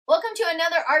to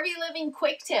another RV Living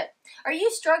quick tip. Are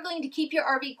you struggling to keep your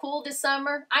RV cool this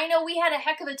summer? I know we had a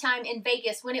heck of a time in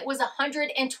Vegas when it was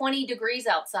 120 degrees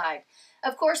outside.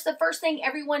 Of course, the first thing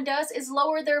everyone does is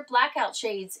lower their blackout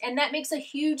shades, and that makes a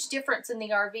huge difference in the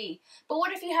RV. But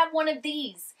what if you have one of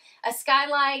these? A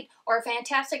skylight, or a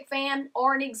fantastic fan,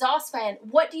 or an exhaust fan?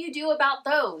 What do you do about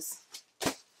those?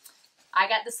 I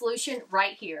got the solution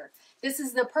right here. This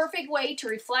is the perfect way to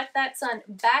reflect that sun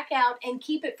back out and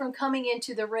keep it from coming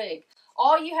into the rig.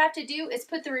 All you have to do is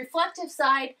put the reflective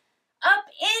side up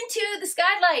into the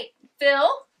skylight. Phil?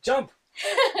 Jump.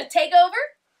 Take over.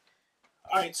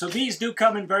 All right, so these do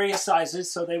come in various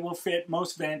sizes, so they will fit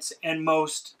most vents and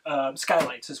most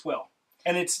skylights as well.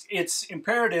 And it's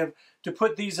imperative to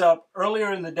put these up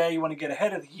earlier in the day. You want to get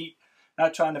ahead of the heat,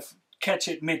 not trying to catch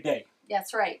it midday.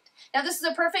 That's right. Now this is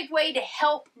a perfect way to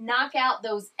help knock out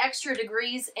those extra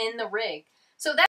degrees in the rig. So that's